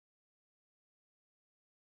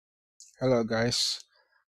Hello guys,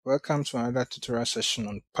 welcome to another tutorial session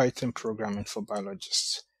on Python programming for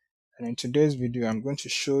biologists. And in today's video, I'm going to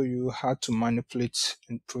show you how to manipulate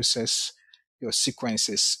and process your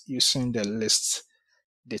sequences using the list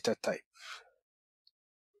data type.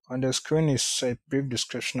 On the screen is a brief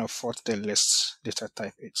description of what the list data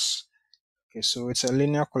type is. Okay, so it's a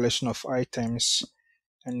linear collection of items,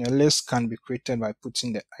 and a list can be created by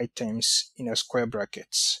putting the items in a square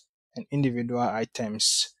brackets, and individual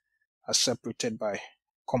items are separated by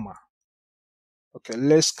comma. Okay,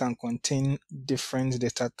 list can contain different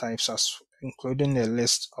data types including the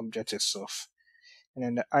list object itself. And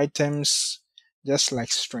then the items, just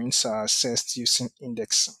like strings, are accessed using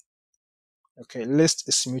indexing. Okay, list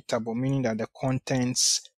is mutable, meaning that the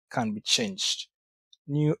contents can be changed.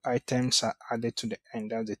 New items are added to the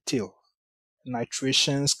end of the tail. And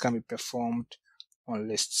iterations can be performed on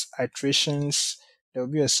lists. Iterations, there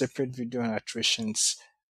will be a separate video on iterations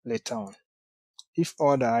later on. If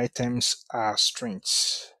all the items are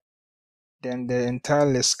strings, then the entire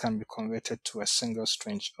list can be converted to a single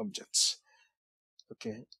string object.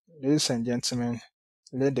 Okay, ladies and gentlemen,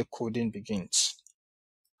 let the coding begin.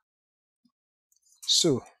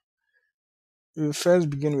 So, we'll first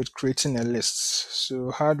begin with creating a list. So,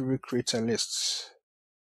 how do we create a list?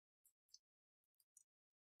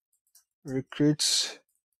 We create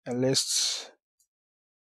a list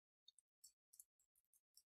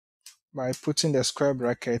by putting the square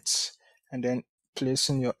brackets and then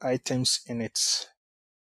placing your items in it.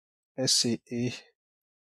 Let's say A.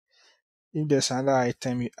 If there's another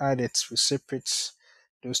item, you add it, we separate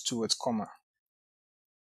those two with comma.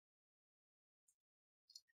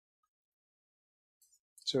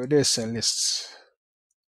 So there's a list.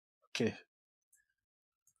 Okay.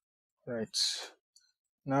 Right.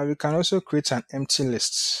 Now we can also create an empty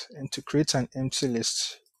list. And to create an empty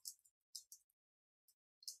list,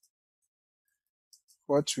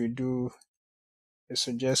 what we do is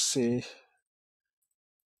to just say,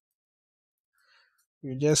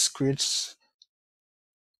 we just create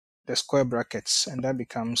the square brackets and that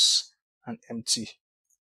becomes an empty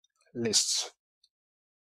list.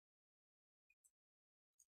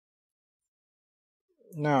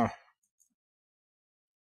 Now,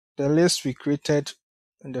 the list we created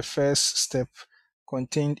in the first step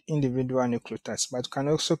contained individual nucleotides, but you can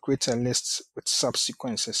also create a list with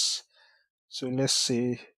subsequences. So let's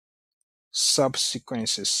say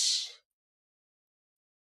subsequences.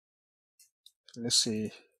 Let's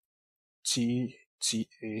say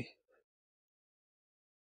TTA,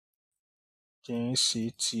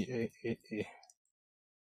 JCTAAA.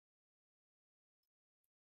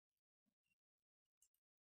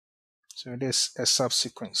 So there's a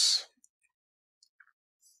subsequence.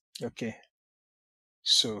 Okay,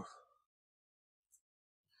 so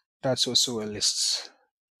that's also a list.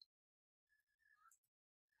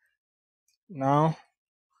 Now,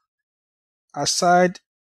 aside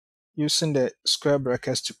using the square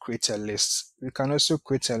brackets to create a list, we can also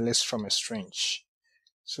create a list from a string.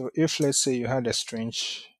 So if, let's say, you had a string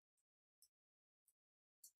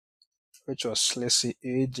which was, let's say,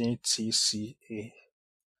 AJTCA,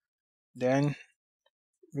 then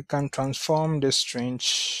we can transform the string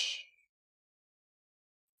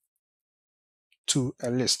to a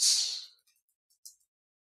list.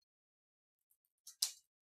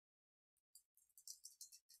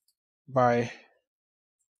 By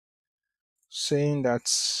saying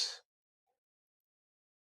that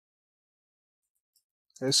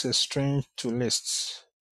there's a string to lists.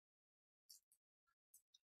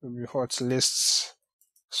 Will be hot lists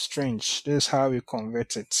string. This is how we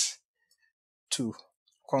convert it to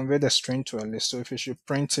convert a string to a list. So if you should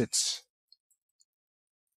print it,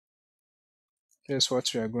 here's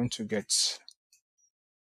what we are going to get: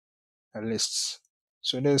 a list.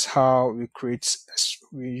 So this is how we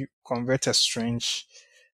we convert a string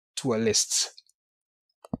to a list.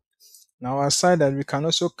 Now, aside that, we can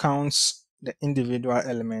also count the individual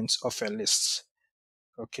elements of a list.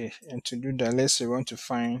 Okay, and to do that, let's say we want to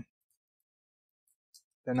find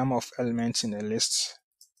the number of elements in a list.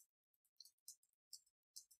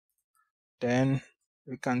 Then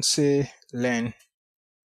we can say len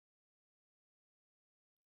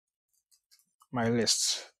my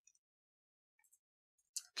list.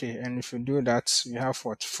 Okay, and if you do that, we have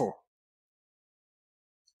what? 4.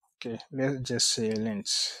 Okay, let's just say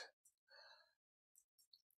length.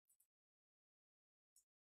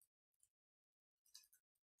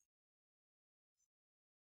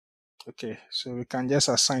 Okay, so we can just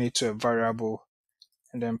assign it to a variable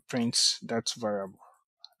and then print that variable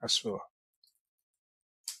as well.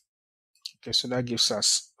 Okay, so that gives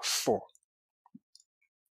us 4.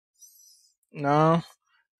 Now,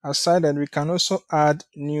 Aside that, we can also add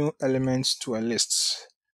new elements to a list.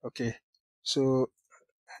 Okay, so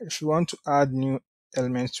if you want to add new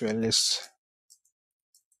elements to a list,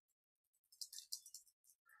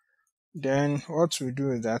 then what we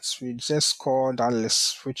do is that we just call that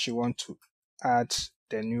list which you want to add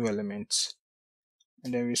the new element,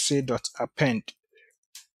 and then we say dot append,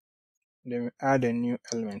 then we add a new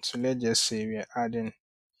element. So let's just say we are adding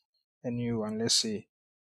a new one, let's say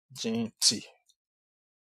GT.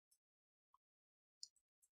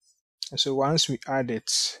 And so once we add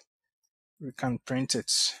it, we can print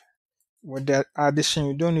it. With the addition,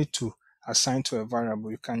 you don't need to assign to a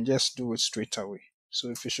variable, you can just do it straight away. So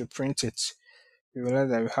if you should print it, you realize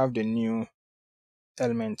that we have the new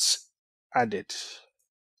elements added.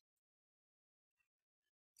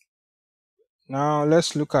 Now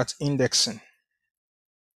let's look at indexing.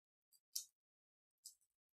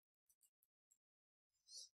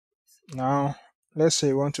 Now let's say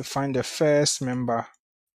you want to find the first member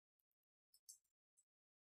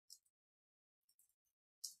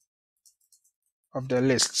of the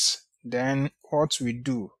lists. Then what we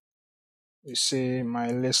do, we say my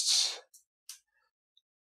list,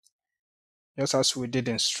 just as we did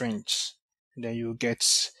in strings, then you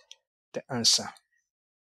get the answer.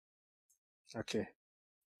 Okay.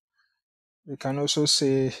 We can also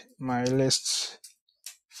say my list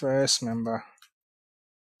first member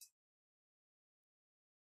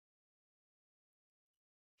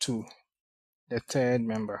to the third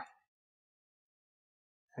member.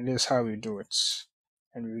 And this is how we do it.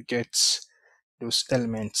 And we get those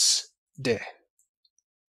elements there.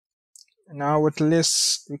 Now with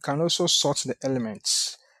lists, we can also sort the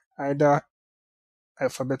elements, either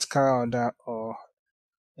alphabetical order or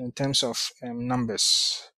in terms of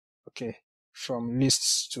numbers. Okay, from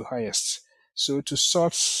least to highest. So to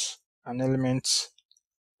sort an element,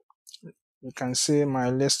 we can say my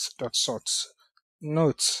list.sort.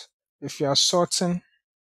 Note, if you are sorting,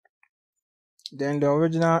 then the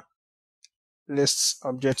original list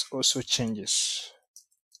object also changes.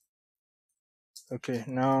 Okay,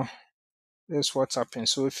 now this is what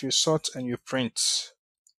happens. So if you sort and you print,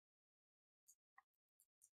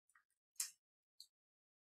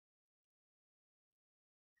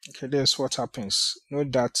 okay, this is what happens.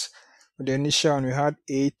 Note that with the initial one we had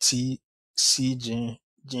A, T, C, G,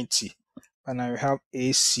 G, T, and now we have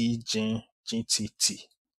A, C, G, G, T, T.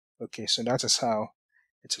 Okay, so that is how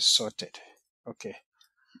it is sorted. Okay,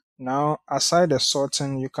 now aside the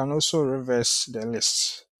sorting, you can also reverse the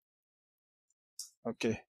list.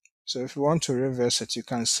 Okay, so if you want to reverse it, you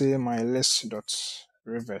can say my list dot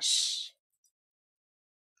reverse.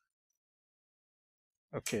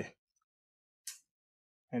 Okay,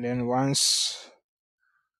 and then once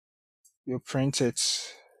you print it,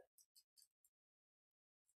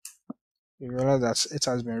 you realize that it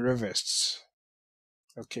has been reversed.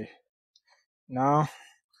 Okay, now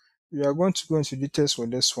we are going to go into details for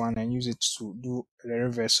this one and use it to do the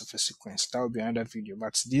reverse of a sequence. That will be another video,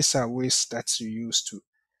 but these are ways that you use to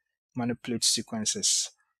manipulate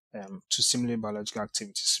sequences to simulate biological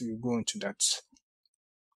activities. We'll go into that.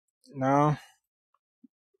 Now,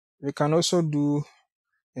 we can also do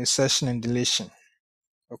insertion and deletion.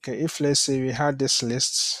 Okay, if let's say we had this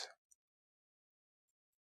list,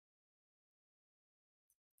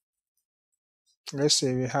 let's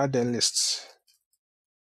say we had a list,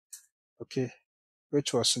 okay,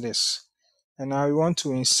 which was this, and now we want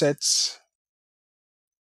to insert,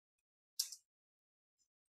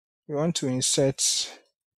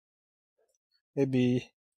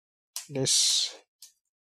 maybe this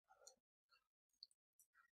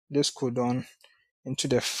codon into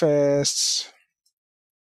the first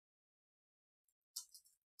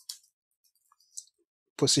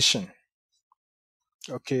position.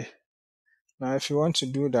 Okay, now if you want to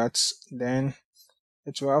do that, then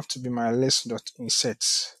it will have to be my list.insert.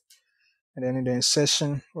 And then in the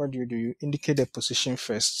insertion, what do? You indicate the position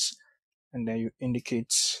first, and then you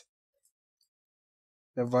indicate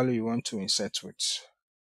the value you want to insert with.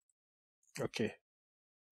 Okay.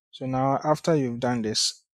 So now after you've done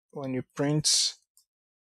this, when you print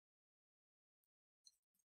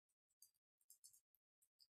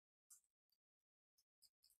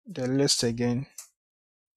the list again,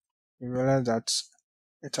 you realize that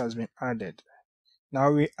it has been added.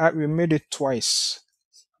 Now we made it twice.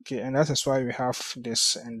 Okay, and that is why we have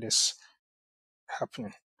this and this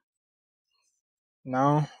happening.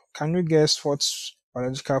 Now, can you guess what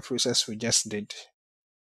biological process we just did?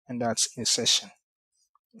 And that's insertion.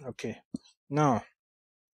 Okay. Now,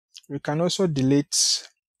 we can also delete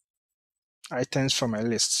items from a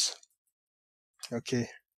list. Okay.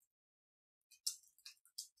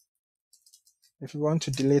 If you want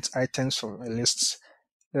to delete items from a list,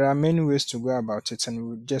 there are many ways to go about it, and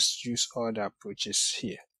we'll just use all the approaches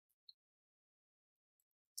here.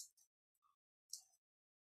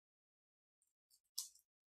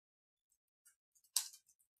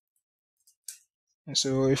 And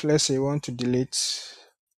so if let's say you want to delete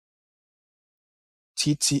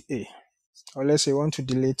TTA, or let's say you want to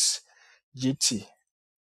delete GT,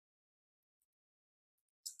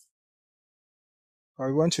 or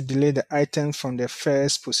we want to delete the item from the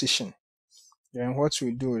first position, then what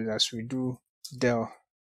we do is as we do del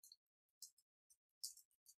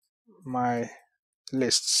my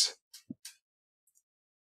lists.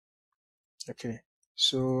 Okay,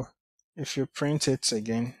 so if you print it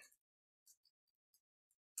again,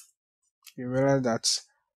 you realize that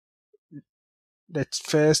the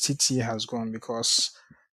first TT has gone because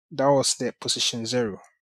that was the position 0.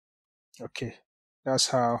 Okay, that's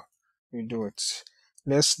how we do it.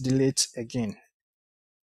 Let's delete again.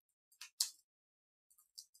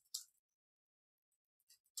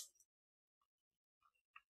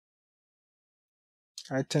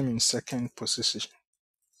 Item in second position.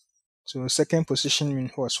 So second position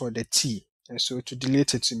means what? So the T. And so to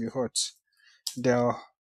delete it to be what? Del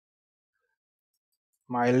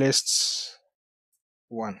my lists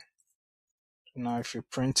 1. Now if you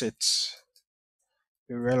print it,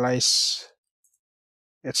 you realize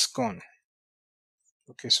it's gone.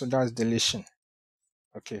 Okay, so that's deletion.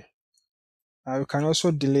 Okay. Now you can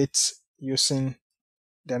also delete using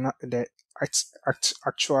the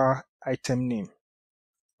actual item name.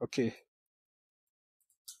 Okay.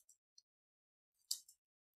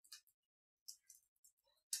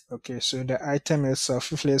 Okay, so the item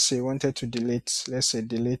itself, if let's say you wanted to delete, let's say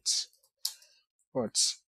delete what?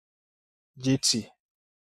 GT.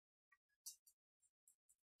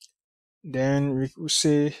 Then we will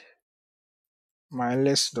say my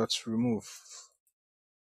list dot remove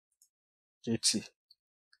GT.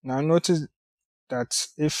 Now notice that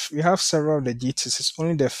if we have several of the GTs, it's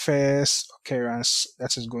only the first occurrence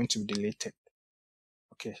that is going to be deleted.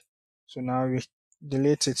 Okay, so now we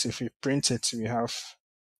delete it. If we print it, we have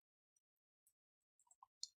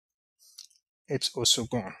it's also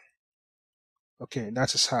gone. Okay,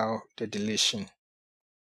 that is how the deletion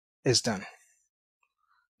is done.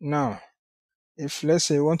 Now, if let's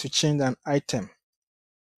say we want to change an item,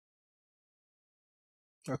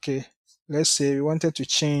 okay, let's say we wanted to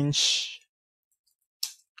change,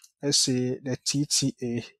 let's say the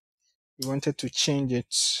TTA, we wanted to change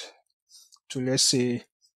it to, let's say,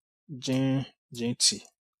 JT.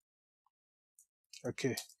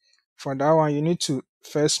 Okay, for that one, you need to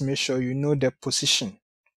first make sure you know the position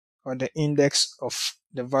or the index of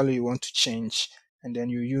the value you want to change, and then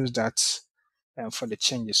you use that for the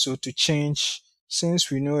changes. So to change, since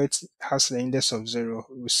we know it has the index of 0,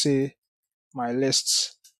 we will say my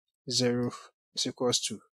list 0 is equals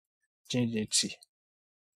to JT.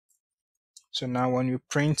 So now when you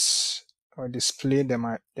print or display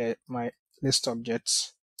my list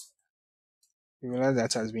objects, you realize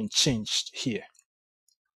that has been changed here.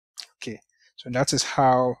 Okay, so that is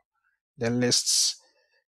how the lists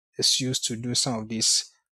is used to do some of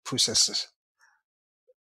these processes.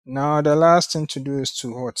 Now the last thing to do is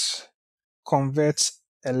to what? Convert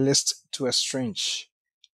a list to a string.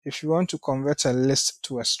 If you want to convert a list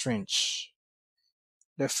to a string,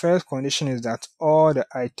 the first condition is that all the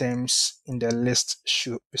items in the list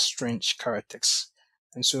should be string characters.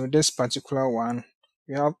 And so this particular one,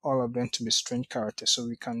 we have all of them to be string characters, so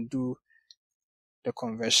we can do the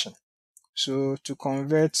conversion. So to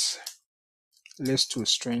convert list to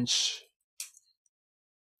string,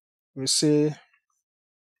 we say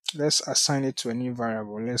let's assign it to a new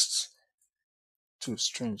variable, list to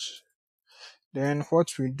string. Then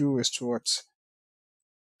what we do is to what?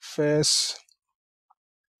 First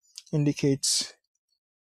indicate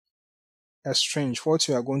a string, what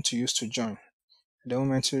you are going to use to join. At the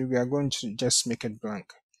moment we are going to just make it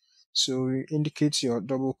blank. So you indicate your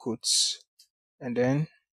double quotes, and then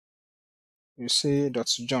you say dot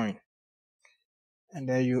join, and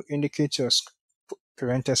then you indicate your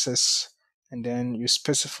parentheses, and then you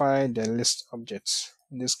specify the list object,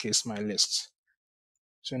 in this case my list.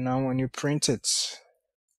 So now when you print it,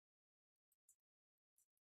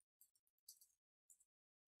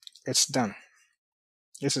 it's done.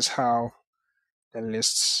 This is how the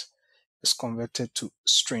list is converted to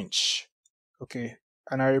string. Okay,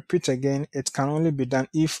 and I repeat again, it can only be done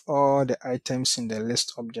if all the items in the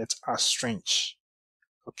list object are string.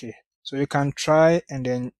 Okay, so you can try and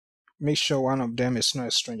then make sure one of them is not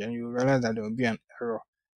a string, and you realize that there will be an error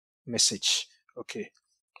message. Okay,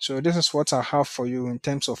 so this is what I have for you in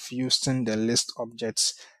terms of using the list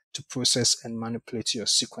objects to process and manipulate your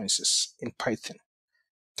sequences in Python.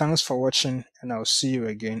 Thanks for watching, and I'll see you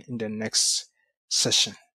again in the next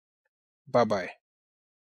session. Bye bye.